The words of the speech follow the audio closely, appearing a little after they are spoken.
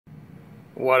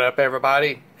What up,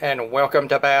 everybody, and welcome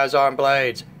to Baz on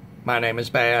Blades. My name is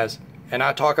Baz, and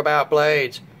I talk about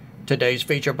blades. Today's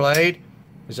feature blade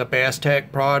is a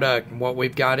Bestech product. What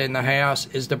we've got in the house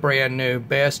is the brand new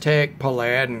Bestech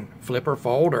Paladin flipper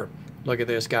folder. Look at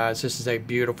this, guys. This is a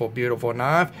beautiful, beautiful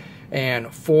knife.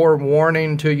 And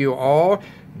forewarning to you all,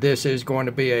 this is going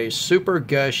to be a super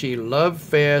gushy love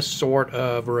fest sort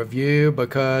of review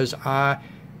because I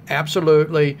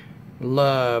absolutely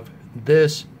love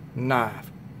this knife.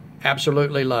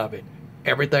 Absolutely love it.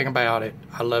 Everything about it.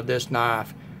 I love this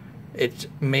knife. It's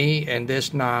me and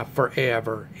this knife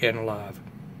forever in love.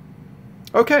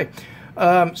 Okay,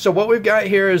 so what we've got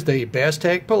here is the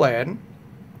Bestech Paladin,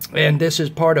 and this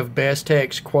is part of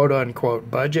Bestech's quote-unquote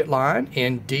budget line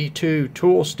in D2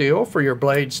 tool steel for your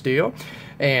blade steel,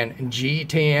 and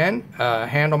G10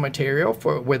 handle material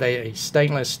with a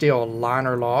stainless steel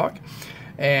liner lock.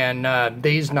 And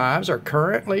these knives are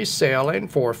currently selling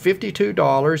for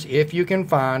 $52 if you can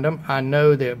find them. I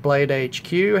know that Blade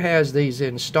HQ has these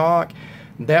in stock.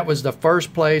 That was the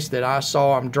first place that I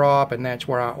saw them drop, and that's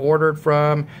where I ordered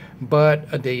from.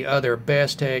 But the other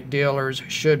Bestech dealers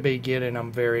should be getting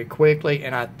them very quickly,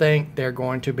 and I think they're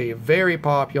going to be very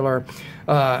popular.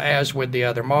 As with the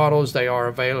other models, they are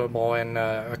available in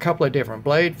a couple of different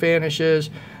blade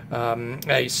finishes.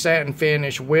 A satin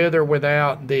finish with or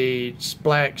without the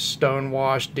black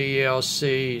stonewash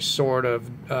DLC sort of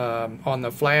on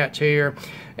the flats here.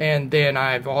 And then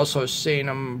I've also seen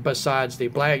them, besides the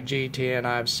black G10,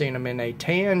 I've seen them in a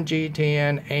tan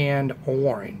G10 and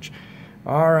orange.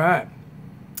 All right.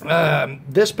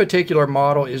 This particular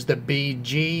model is the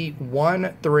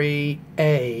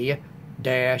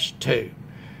BG13A-2.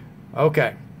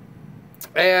 Okay.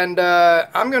 And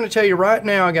I'm going to tell you right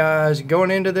now, guys,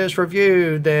 going into this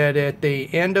review, that at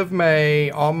the end of May,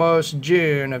 almost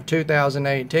June of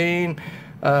 2018,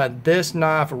 this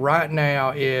knife right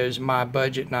now is my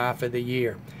budget knife of the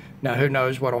year. Now, who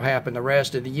knows what will happen the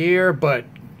rest of the year, but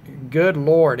good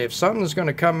Lord, if something's going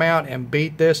to come out and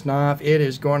beat this knife, it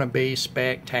is going to be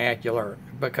spectacular,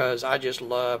 because I just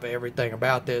love everything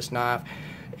about this knife.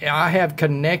 I have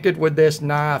connected with this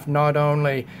knife not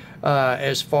only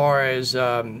as far as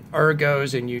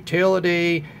ergos and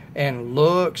utility and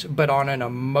looks, but on an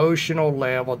emotional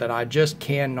level that I just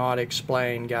cannot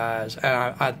explain, guys.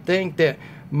 And I think that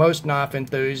most knife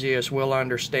enthusiasts will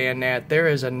understand that. There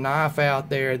is a knife out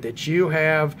there that you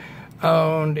have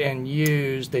owned and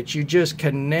used that you just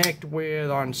connect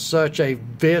with on such a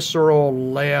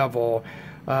visceral level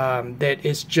that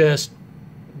it's just,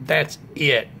 that's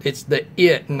it. It's the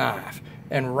it knife.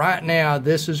 And right now,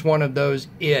 this is one of those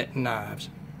it knives.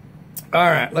 All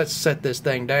right, let's set this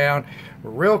thing down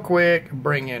real quick.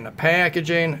 Bring in the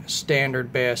packaging.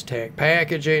 Standard Bestech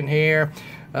packaging here.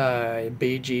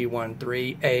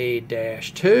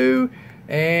 BG13A-2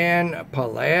 and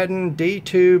Paladin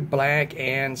D2 black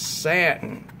and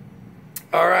satin.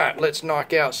 All right, let's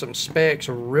knock out some specs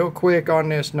real quick on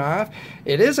this knife.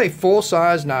 It is a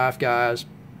full-size knife, guys.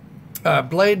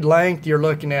 Blade length, you're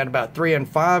looking at about 3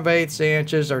 5/8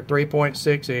 inches or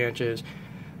 3.6 inches.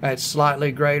 That's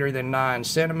slightly greater than 9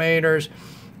 centimeters.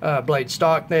 Blade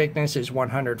stock thickness is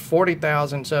 140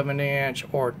 thousandths of an inch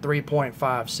or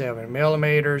 3.57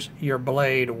 millimeters. Your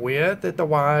blade width at the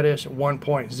widest,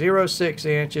 1.06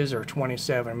 inches or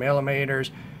 27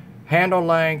 millimeters. Handle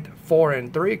length, 4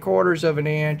 3/4 of an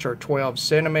inch or 12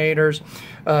 centimeters.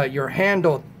 Your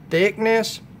handle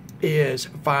thickness is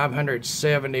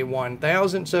 571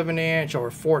 thousandths of an inch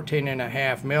or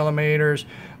 14.5 millimeters.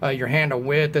 Your handle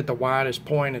width at the widest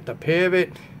point at the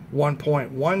pivot,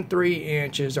 1.13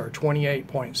 inches or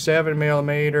 28.7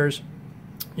 millimeters.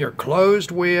 Your closed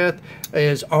width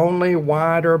is only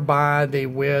wider by the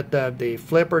width of the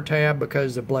flipper tab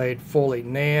because the blade fully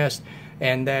nests,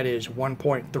 and that is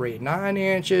 1.39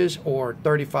 inches or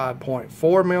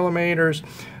 35.4 millimeters.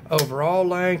 Overall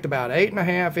length, about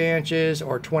 8.5 inches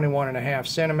or 21.5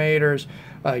 centimeters.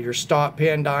 Your stop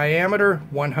pin diameter,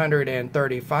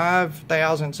 135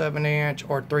 thousandths of an inch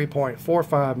or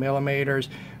 3.45 millimeters.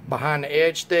 Behind the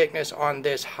edge thickness on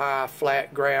this high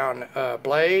flat ground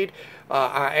blade,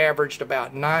 I averaged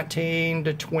about 19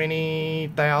 to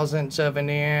 20 thousandths of an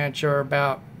inch or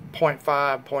about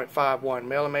 0.51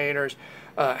 millimeters.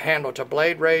 Handle to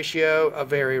blade ratio, a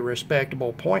very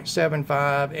respectable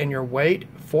 0.75, and your weight,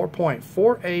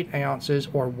 4.48 ounces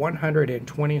or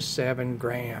 127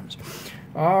 grams.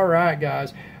 All right,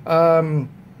 guys.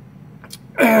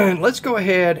 Let's go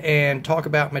ahead and talk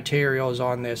about materials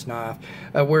on this knife.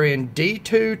 We're in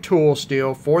D2 tool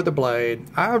steel for the blade.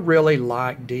 I really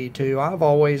like D2. I've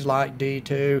always liked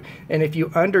D2. And if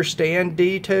you understand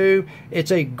D2,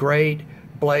 it's a great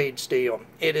blade steel.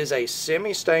 It is a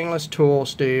semi-stainless tool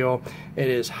steel. It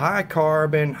is high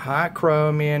carbon, high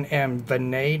chromium, and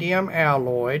vanadium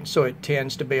alloyed, so it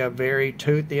tends to be a very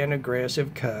toothy and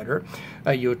aggressive cutter.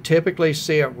 You'll typically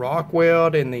see it rock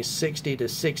weld in the 60 to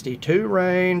 62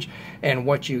 range, and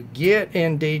what you get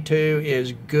in D2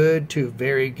 is good to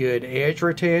very good edge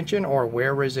retention or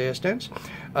wear resistance,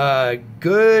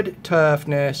 good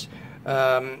toughness,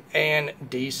 and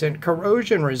decent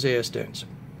corrosion resistance.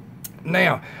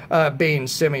 Now, being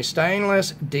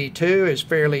semi-stainless, D2 is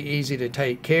fairly easy to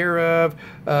take care of.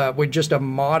 With just a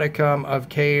modicum of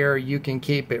care, you can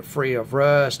keep it free of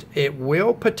rust. It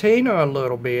will patina a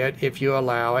little bit if you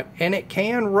allow it, and it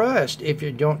can rust if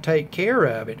you don't take care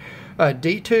of it.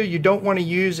 D2, you don't want to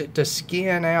use it to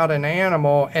skin out an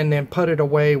animal and then put it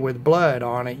away with blood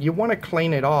on it. You want to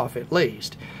clean it off at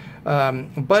least.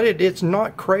 But it's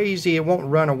not crazy. It won't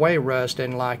run away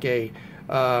rusting like a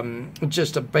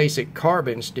just a basic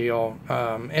carbon steel.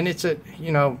 And it's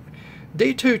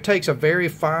D2 takes a very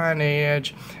fine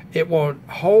edge. It will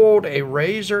hold a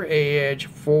razor edge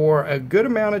for a good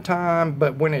amount of time,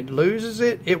 but when it loses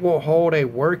it, it will hold a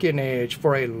working edge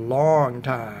for a long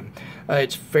time.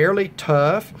 It's fairly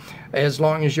tough as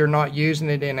long as you're not using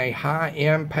it in a high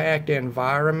impact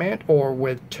environment or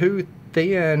with too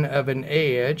thin of an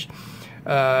edge.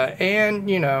 And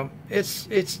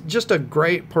it's just a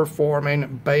great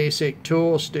performing basic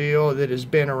tool steel that has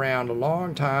been around a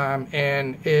long time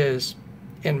and is,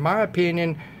 in my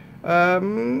opinion,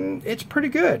 it's pretty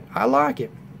good. I like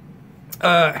it.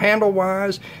 Handle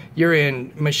wise, you're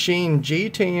in machine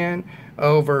G10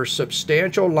 over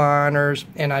substantial liners,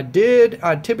 and I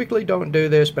typically don't do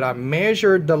this, but I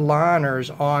measured the liners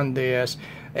on this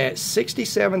at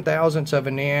 67 thousandths of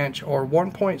an inch or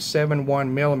 1.71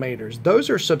 millimeters. Those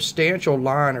are substantial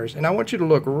liners, and I want you to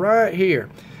look right here.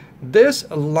 This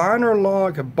liner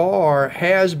lock bar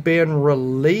has been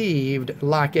relieved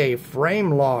like a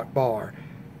frame lock bar.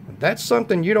 That's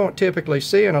something you don't typically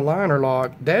see in a liner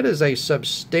lock. That is a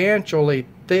substantially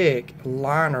thick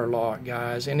liner lock,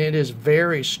 guys, and it is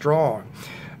very strong.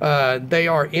 They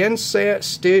are inset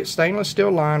stainless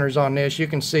steel liners on this. You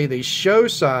can see the show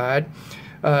side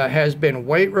has been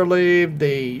weight relieved.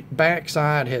 The back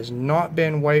side has not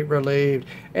been weight relieved,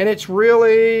 and it's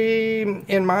really,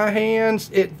 in my hands,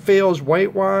 it feels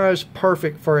weight-wise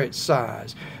perfect for its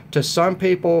size. To some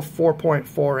people,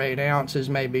 4.48 ounces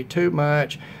may be too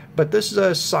much, but this is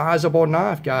a sizable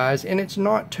knife, guys, and it's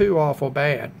not too awful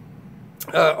bad.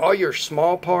 All your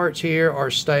small parts here are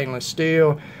stainless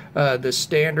steel. The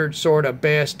standard sort of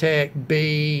Bestech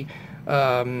B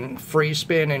free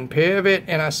spinning pivot,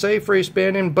 and I say free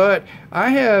spinning, but I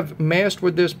have messed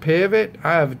with this pivot.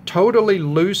 I have totally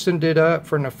loosened it up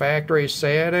from the factory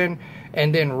setting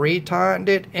and then retightened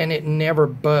it, and it never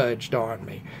budged on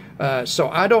me. So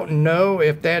I don't know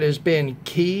if that has been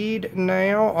keyed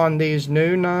now on these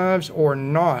new knives or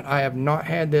not. I have not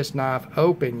had this knife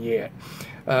open yet.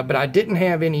 But I didn't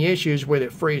have any issues with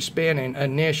it free spinning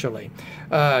initially.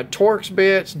 Torx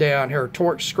bits down here,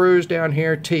 Torx screws down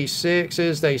here,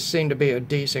 T6s, they seem to be a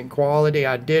decent quality.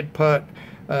 I did put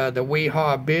the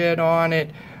Weehaw bit on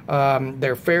it.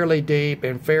 They're fairly deep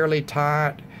and fairly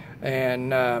tight.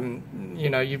 And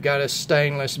you've got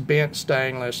a bent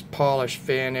stainless, polished,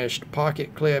 finished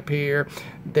pocket clip here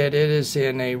that it is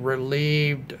in a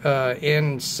relieved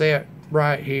inset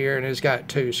right here, and it's got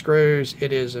 2 screws.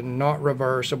 It is not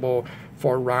reversible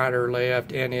for right or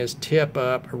left and is tip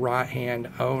up right hand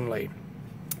only.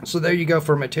 So there you go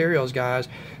for materials, guys.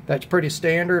 That's pretty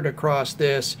standard across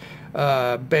this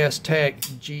Bestech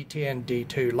G10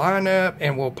 D2 lineup,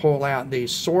 and we'll pull out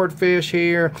these swordfish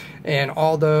here, and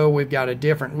although we've got a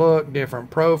different look, different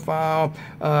profile,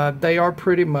 they are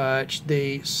pretty much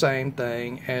the same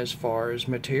thing as far as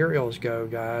materials go,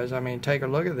 guys. I mean, take a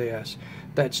look at this.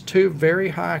 That's 2 very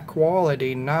high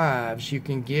quality knives you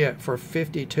can get for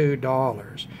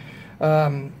 $52.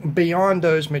 Beyond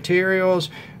those materials,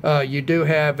 you do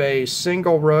have a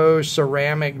single row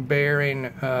ceramic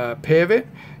bearing pivot.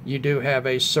 You do have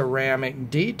a ceramic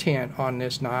detent on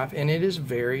this knife, and it is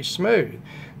very smooth.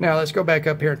 Now let's go back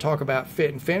up here and talk about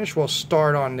fit and finish. We'll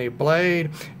start on the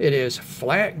blade. It is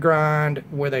flat grind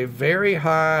with a very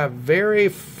high, very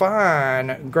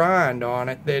fine grind on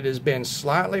it that has been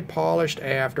slightly polished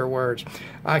afterwards.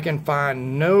 I can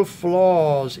find no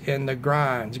flaws in the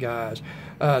grinds, guys.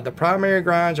 The primary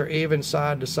grinds are even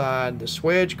side to side. The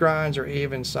swedge grinds are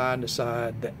even side to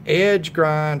side. The edge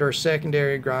grind or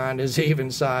secondary grind is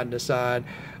even side to side.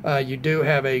 You do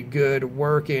have a good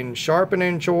working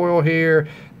sharpening choil here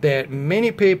that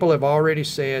many people have already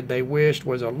said they wished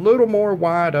was a little more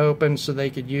wide open so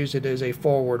they could use it as a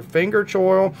forward finger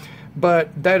choil.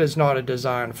 but that is not a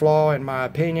design flaw in my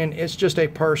opinion. It's just a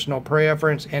personal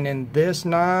preference, and in this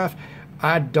knife,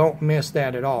 I don't miss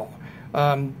that at all.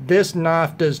 This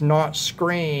knife does not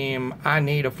scream, I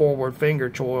need a forward finger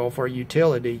choil for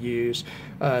utility use.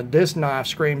 This knife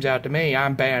screams out to me,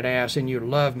 I'm badass and you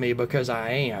love me because I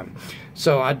am.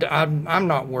 So I'm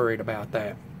not worried about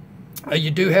that.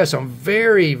 You do have some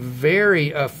very, very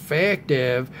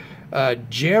effective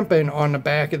jimping on the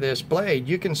back of this blade.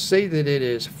 You can see that it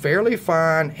is fairly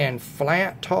fine and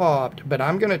flat topped, but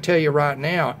I'm going to tell you right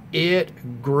now,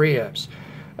 it grips.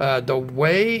 The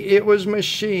way it was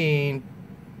machined,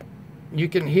 you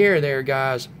can hear there,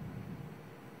 guys.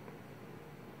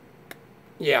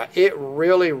 Yeah, it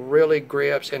really, really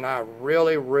grips, and I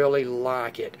really, really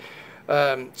like it.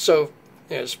 So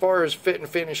as far as fit and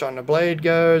finish on the blade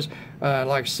goes,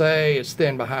 like I say, it's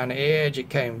thin behind the edge. It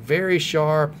came very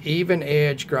sharp, even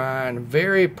edge grind,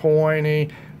 very pointy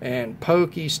and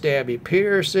pokey, stabby,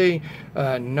 piercy.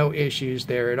 No issues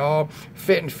there at all.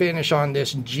 Fit and finish on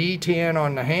this G10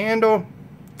 on the handle,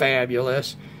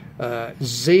 fabulous.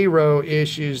 Zero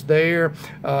issues there.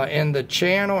 In the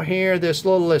channel here, this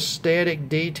little aesthetic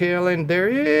detailing, there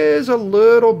is a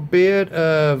little bit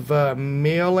of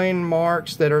milling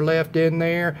marks that are left in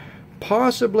there,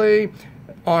 possibly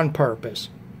on purpose,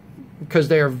 because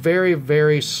they're very,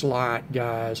 very slight,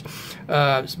 guys.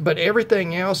 But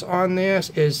everything else on this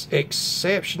is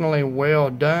exceptionally well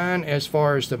done as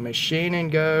far as the machining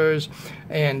goes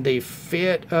and the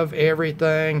fit of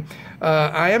everything.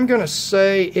 I am going to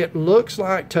say it looks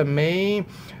like to me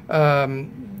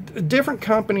different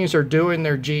companies are doing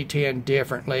their G10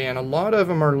 differently, and a lot of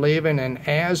them are leaving an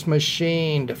as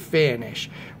machined finish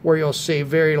where you'll see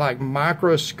very like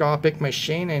microscopic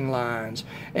machining lines,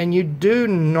 and you do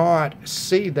not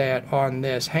see that on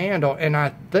this handle, and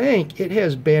I think it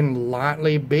has been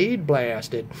lightly bead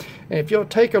blasted. And if you'll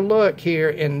take a look here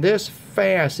in this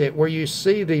facet where you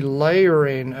see the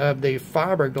layering of the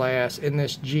fiberglass in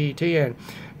this G10,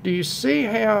 do you see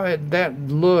how that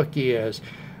look is?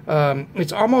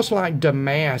 It's almost like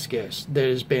Damascus that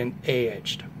has been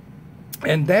edged.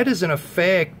 And that is an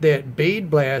effect that bead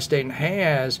blasting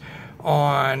has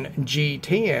on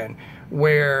G10,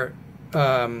 where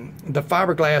the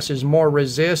fiberglass is more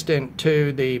resistant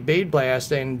to the bead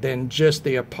blasting than just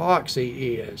the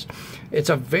epoxy is. It's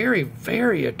a very,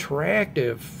 very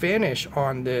attractive finish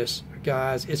on this,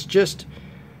 guys. It's just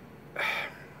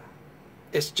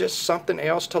something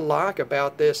else to like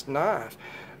about this knife.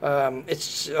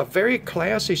 It's a very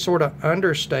classy, sort of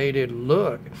understated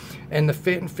look, and the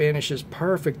fit and finish is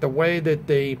perfect. The way that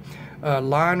the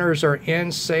liners are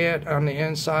inset on the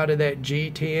inside of that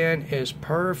G10 is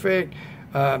perfect.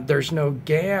 There's no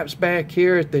gaps back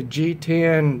here at the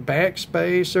G10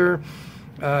 backspacer.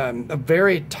 A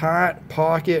very tight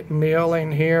pocket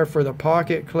milling here for the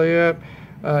pocket clip.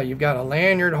 You've got a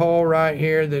lanyard hole right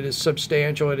here that is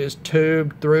substantial. It is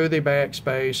tubed through the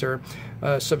backspacer,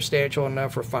 substantial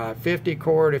enough for 550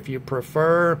 cord if you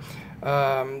prefer.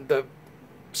 The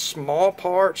small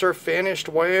parts are finished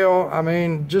well. I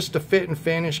mean, just the fit and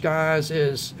finish, guys,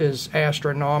 is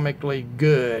astronomically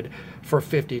good for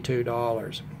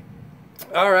 $52.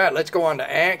 All right, let's go on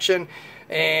to action.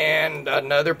 And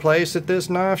another place that this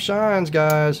knife shines,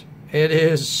 guys, it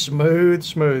is smooth,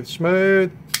 smooth,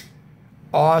 smooth.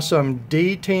 Awesome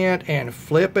detent and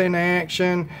flipping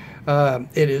action.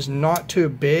 It is not too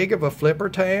big of a flipper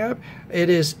tab.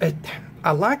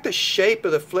 I like the shape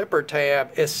of the flipper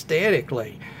tab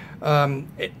aesthetically,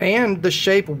 and the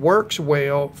shape works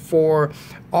well for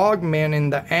augmenting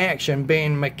the action,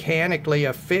 being mechanically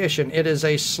efficient. It is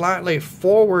a slightly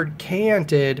forward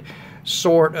canted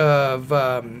sort of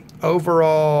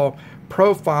overall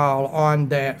profile on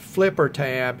that flipper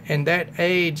tab, and that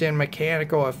aids in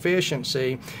mechanical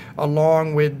efficiency,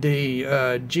 along with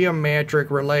the geometric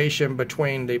relation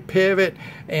between the pivot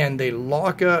and the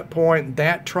lockup point,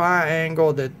 that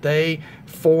triangle that they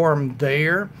form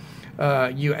there.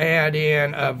 You add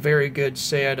in a very good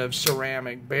set of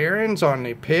ceramic bearings on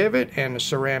the pivot and the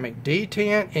ceramic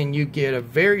detent, and you get a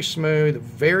very smooth,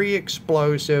 very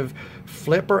explosive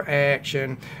flipper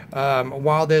action.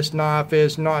 While this knife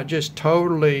is not just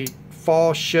totally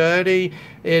fall shutty,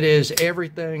 it is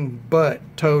everything but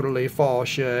totally fall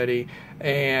shutty,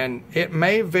 and it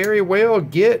may very well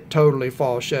get totally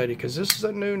fall shutty because this is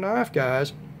a new knife,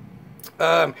 guys.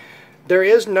 There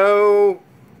is no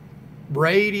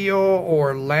radial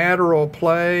or lateral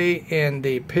play in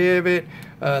the pivot.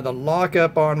 The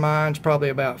lockup on mine's probably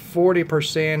about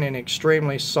 40% and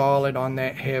extremely solid on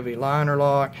that heavy liner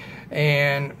lock.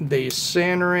 And the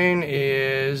centering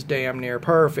is damn near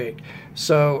perfect.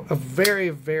 So very,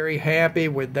 very happy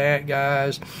with that,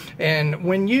 guys. And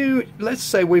when you, let's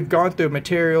say we've gone through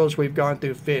materials, we've gone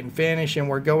through fit and finish, and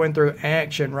we're going through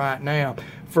action right now.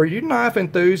 For you knife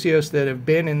enthusiasts that have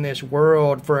been in this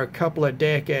world for a couple of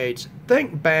decades,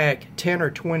 think back 10 or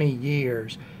 20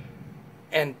 years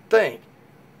and think,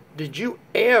 did you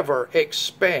ever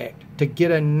expect to get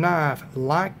a knife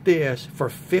like this for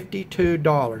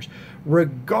 $52,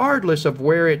 regardless of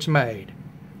where it's made?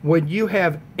 Would you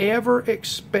have ever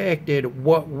expected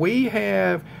what we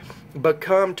have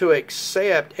become to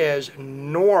accept as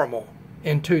normal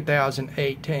in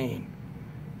 2018?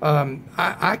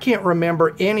 I can't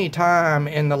remember any time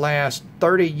in the last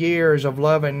 30 years of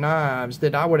loving knives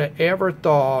that I would have ever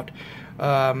thought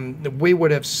that we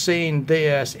would have seen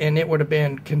this and it would have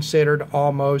been considered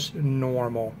almost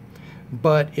normal.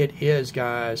 But it is,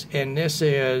 guys, and this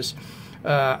is,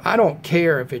 I don't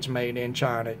care if it's made in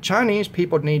China. Chinese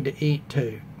people need to eat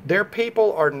too. Their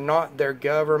people are not their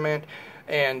government,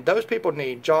 and those people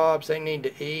need jobs, they need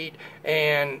to eat.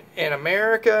 And in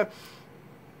America,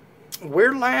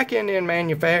 we're lacking in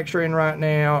manufacturing right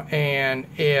now, and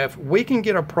if we can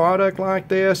get a product like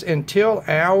this until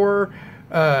our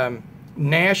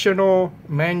national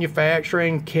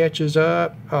manufacturing catches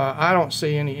up, I don't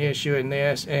see any issue in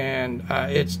this, and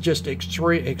it's just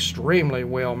extremely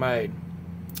well made.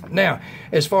 Now,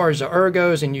 as far as the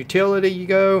ergos and utility you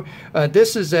go,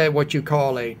 this is what you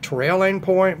call a trailing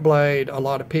point blade. A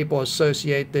lot of people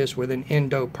associate this with an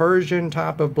Indo-Persian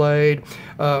type of blade,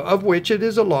 of which it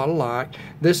is a lot alike.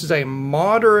 This is a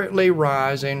moderately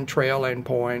rising trailing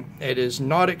point. It is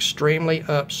not extremely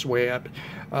upswept.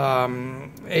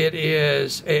 It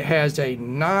has a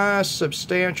nice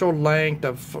substantial length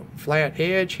of flat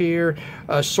edge here,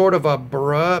 a sort of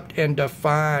abrupt and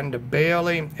defined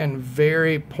belly, and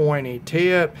very pointy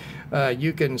tip.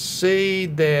 You can see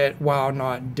that while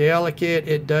not delicate,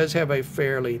 it does have a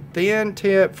fairly thin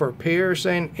tip for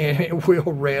piercing, and it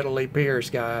will readily pierce,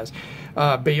 guys.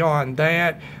 Beyond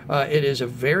that, it is a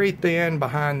very thin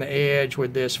behind the edge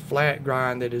with this flat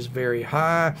grind that is very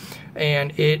high,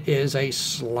 and it is a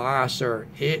slicer.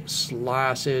 It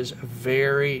slices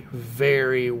very,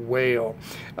 very well.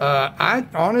 I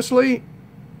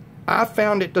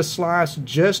found it to slice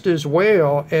just as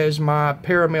well as my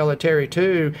Paramilitary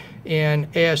 2 in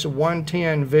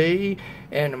S110V,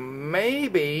 and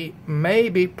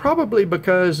probably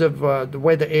because of the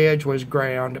way the edge was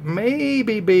ground,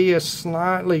 maybe be a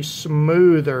slightly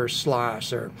smoother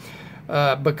slicer,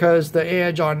 because the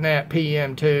edge on that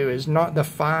PM2 is not the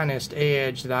finest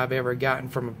edge that I've ever gotten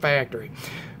from a factory.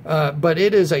 But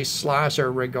it is a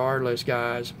slicer regardless,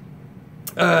 guys.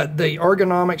 The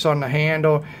ergonomics on the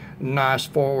handle, nice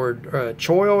forward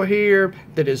choil here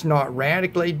that is not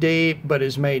radically deep, but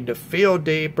is made to feel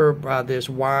deeper by this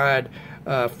wide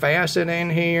facet in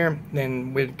here,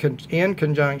 and in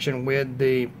conjunction with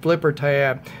the flipper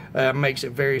tab, makes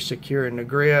it very secure in the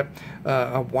grip.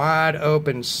 A wide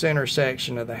open center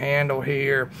section of the handle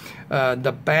here.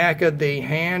 The back of the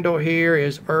handle here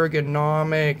is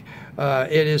ergonomic.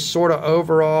 It is sort of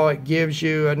overall, it gives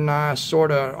you a nice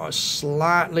sort of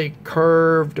slightly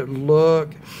curved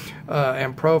look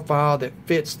and profile that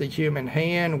fits the human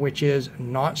hand, which is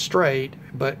not straight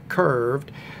but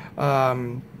curved.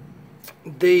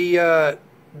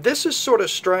 This is sort of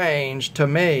strange to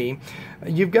me.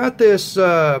 You've got this,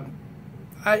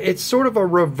 it's sort of a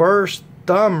reverse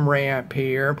thumb ramp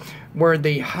here, where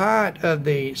the height of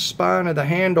the spine of the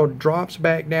handle drops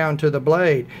back down to the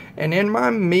blade. And in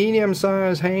my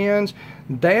medium-sized hands,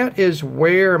 that is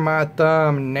where my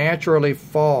thumb naturally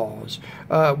falls,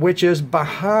 which is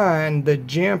behind the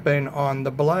jimping on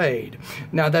the blade.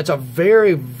 Now, that's a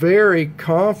very, very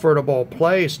comfortable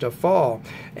place to fall.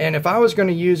 And if I was going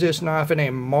to use this knife in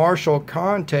a martial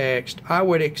context, I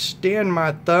would extend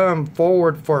my thumb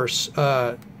forward for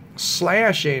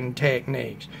slashing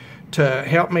techniques to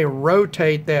help me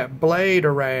rotate that blade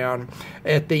around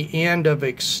at the end of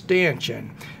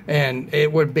extension, and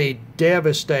it would be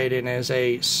devastating as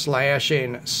a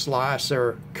slashing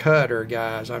slicer cutter,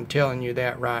 guys. I'm telling you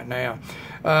that right now.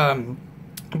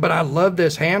 But I love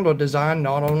this handle design,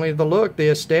 not only the look, the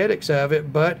aesthetics of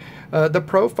it, but the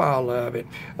profile of it.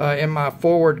 In my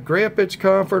forward grip, it's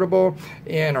comfortable.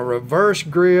 In a reverse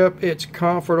grip, it's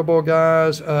comfortable,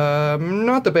 guys.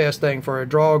 Not the best thing for a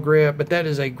draw grip, but that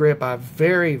is a grip I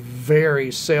very,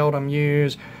 very seldom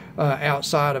use.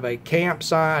 outside of a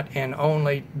campsite, and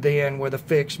only then with a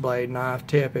fixed blade knife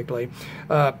typically.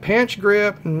 Pinch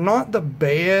grip, not the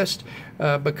best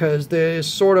because there's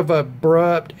sort of a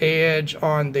abrupt edge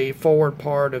on the forward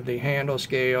part of the handle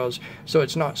scales, so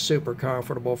it's not super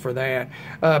comfortable for that.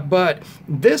 But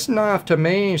this knife to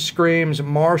me screams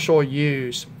martial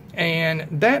use, and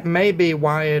that may be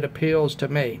why it appeals to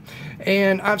me.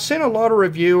 And I've seen a lot of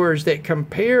reviewers that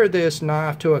compare this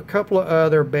knife to a couple of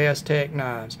other Bestech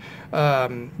knives,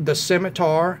 the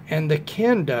Scimitar and the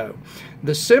Kendo.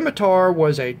 The Scimitar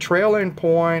was a trailing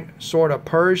point, sort of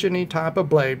Persian-y type of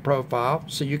blade profile,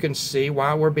 so you can see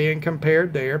why we're being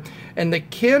compared there. And the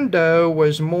Kendo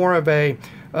was more of a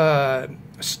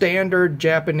standard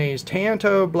Japanese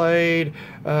Tanto blade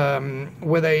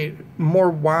with a more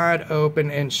wide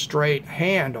open and straight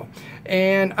handle.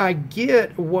 And I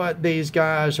get what these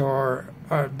guys are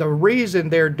the reason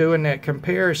they're doing that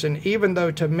comparison, even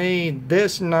though to me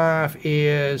this knife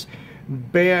is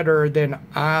better than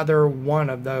either one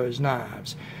of those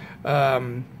knives.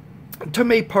 To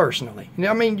me personally,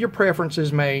 I mean, your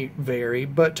preferences may vary,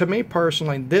 but to me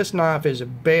personally, this knife is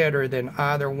better than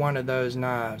either one of those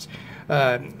knives.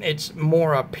 It's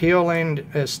more appealing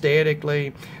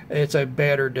aesthetically. It's a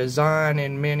better design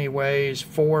in many ways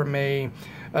for me.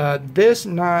 This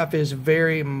knife is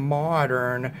very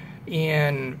modern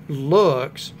in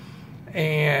looks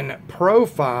and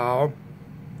profile,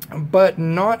 but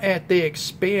not at the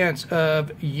expense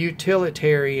of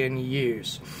utilitarian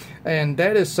use. And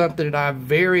that is something that I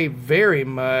very, very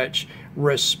much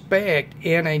respect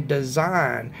in a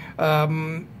design.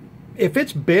 If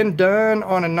it's been done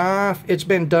on a knife, it's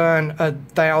been done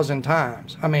 1,000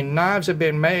 times. I mean, knives have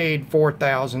been made for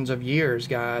thousands of years,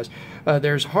 guys.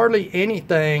 There's hardly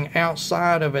anything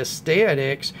outside of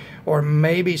aesthetics or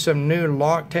maybe some new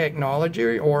lock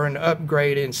technology or an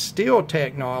upgrade in steel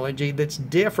technology that's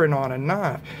different on a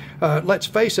knife. Let's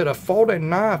face it, a folding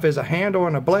knife is a handle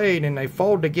and a blade, and they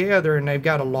fold together and they've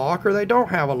got a lock or they don't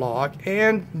have a lock,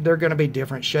 and they're going to be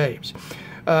different shapes.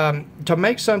 To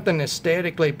make something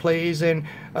aesthetically pleasing,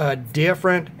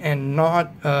 different, and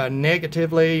not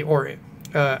negatively or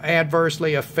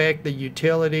adversely affect the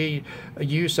utility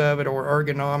use of it or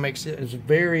ergonomics is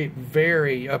very,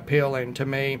 very appealing to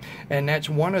me, and that's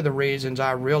one of the reasons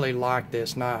I really like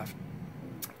this knife.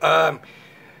 I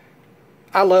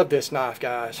love this knife,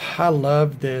 guys. I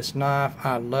love this knife.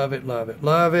 I love it, love it,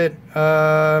 love it.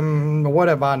 What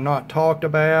have I not talked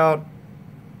about?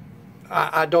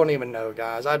 I don't even know,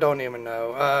 guys. I don't even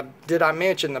know. Did I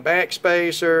mention the back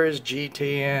spacers,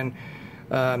 G10?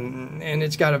 And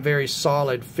it's got a very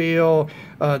solid feel.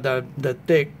 The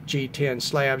thick G10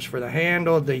 slabs for the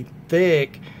handle, the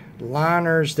thick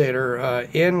liners that are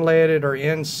inletted or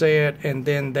inset, and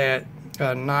then that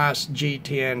nice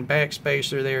G10 back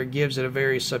spacer there gives it a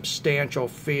very substantial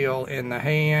feel in the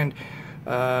hand.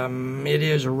 It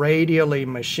is radially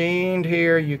machined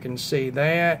here. You can see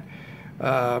that.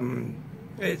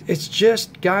 It's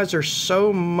just, guys, there's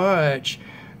so much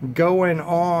going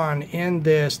on in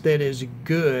this that is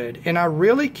good, and I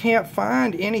really can't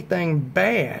find anything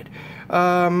bad.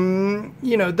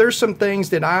 You know, there's some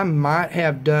things that I might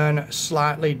have done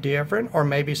slightly different, or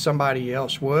maybe somebody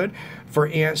else would. For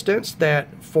instance,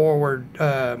 that forward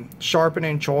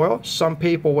sharpening choil, some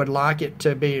people would like it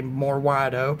to be more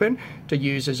wide open to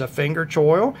use as a finger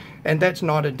choil, and that's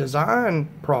not a design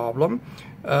problem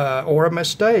or a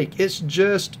mistake. It's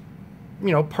just,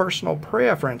 you know, personal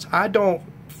preference. I don't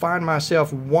find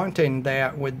myself wanting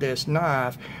that with this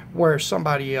knife where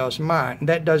somebody else might.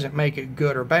 That doesn't make it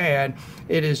good or bad.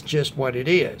 It is just what it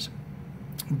is.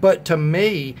 But to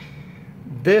me,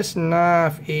 this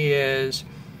knife is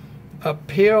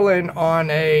appealing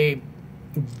on a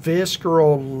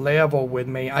visceral level with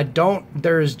me.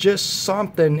 There's just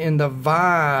something in the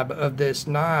vibe of this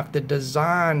knife, the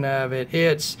design of it,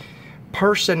 its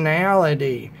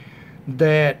personality,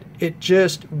 that it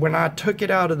just, when I took it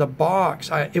out of the box,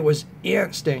 it was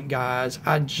instant, guys.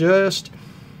 I just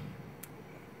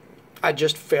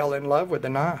fell in love with the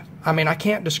knife. I mean, I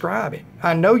can't describe it.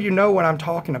 I know you know what I'm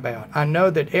talking about. I know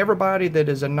that everybody that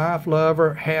is a knife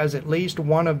lover has at least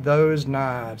one of those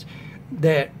knives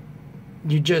that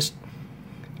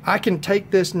I can take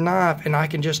this knife and I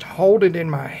can just hold it in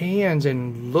my hands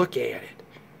and look at it.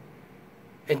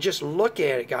 And just look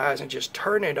at it, guys, and just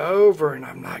turn it over, and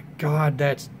I'm like, God,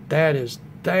 that is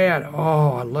that.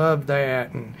 Oh, I love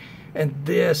that, and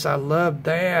this, I love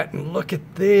that, and look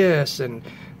at this, and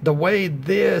the way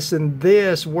this and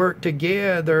this work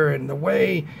together, and the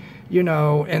way, you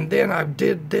know, and then I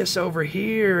did this over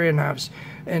here, and I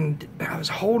was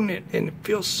holding it, and it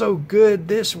feels so good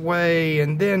this way,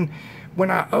 and then when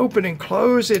I open and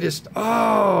close it, it's,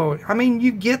 oh, I mean,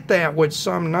 you get that with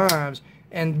some knives,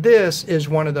 and this is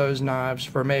one of those knives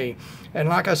for me. And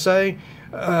like I say,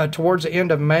 towards the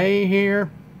end of May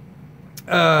here,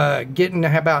 getting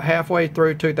about halfway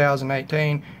through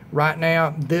 2018, right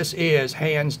now, this is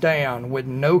hands down, with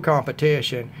no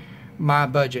competition, my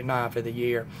budget knife of the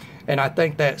year. And I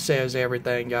think that says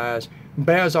everything, guys.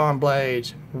 Bazon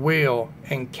Blades will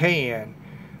and can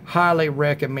highly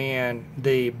recommend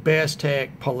the Bestech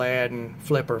Paladin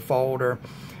flipper folder.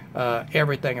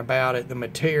 Everything about it, the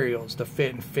materials, the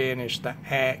fit and finish, the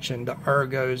action, the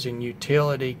ergos and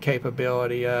utility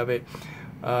capability of it.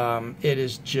 It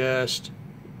is just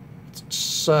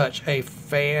such a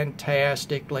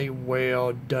fantastically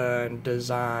well done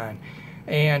design,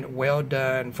 and well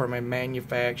done from a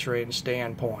manufacturing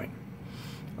standpoint.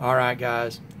 Alright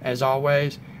guys, as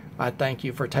always, I thank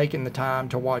you for taking the time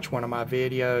to watch one of my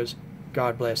videos.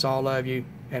 God bless all of you,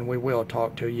 and we will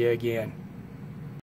talk to you again.